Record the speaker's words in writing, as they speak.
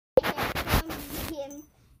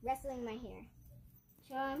wrestling my hair.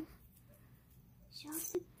 Show them. Show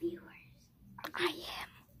the viewers. I am.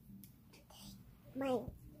 My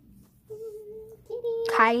kitty.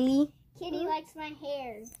 Kylie. Kitty likes my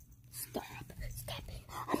hair. Stop stepping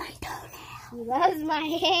on my toenail. She loves my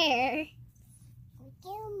hair.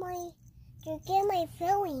 Get my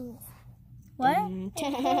feelings. What? I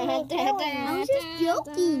I was just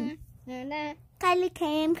joking. Kylie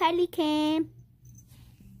came. Kylie came.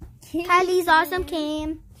 Kylie's awesome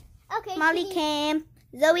came. Okay. Molly Kitty. came.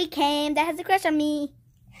 Zoe came. That has a crush on me.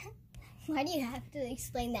 Why do you have to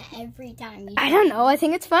explain that every time? I don't know. I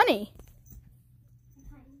think it's funny.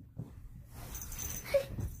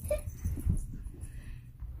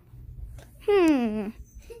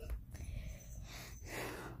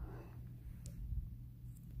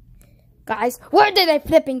 Guys, where did I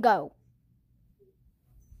flip and go?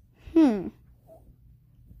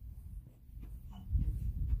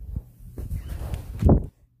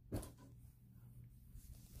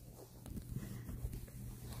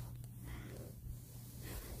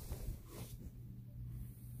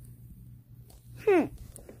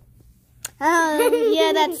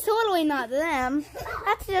 Yeah, that's totally not them.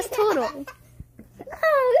 That's just totally.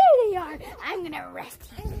 Oh, there they are. I'm gonna arrest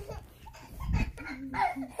you.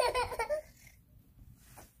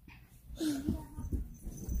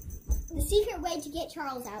 The secret way to get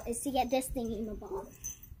Charles out is to get this thing in the ball.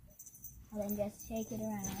 And then just shake it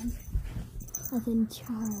around. And then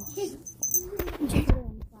Charles.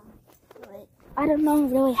 I don't know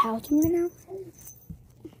really how to right now.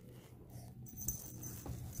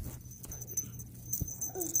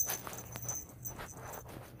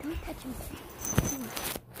 Don't touch me.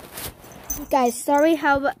 Guys, sorry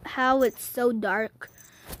how it's so dark.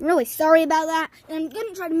 I'm really sorry about that. And I'm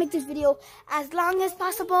gonna try to make this video as long as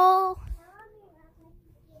possible.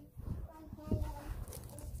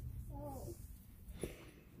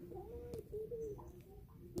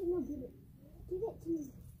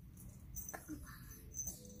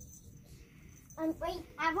 Wait,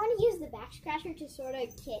 I want to use the back scratcher to sort of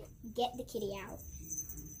get the kitty out.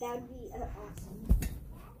 That would be awesome.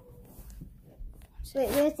 Wait,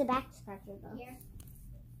 where's the back scratcher though? Here.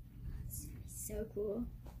 So cool.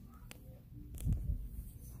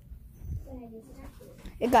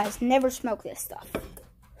 You guys, never smoke this stuff.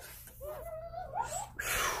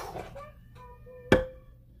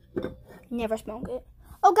 Never smoke it.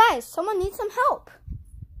 Oh, guys, someone needs some help.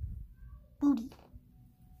 Booty.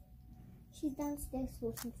 She's downstairs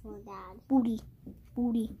looking for Dad. Booty.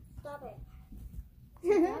 Booty. Stop it.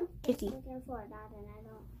 Kitty. Looking for Dad and I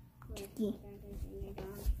don't. Kitty.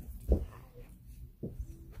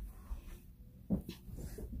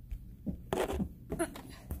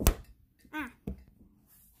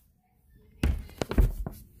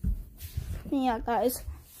 Yeah, guys,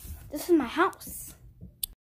 this is my house.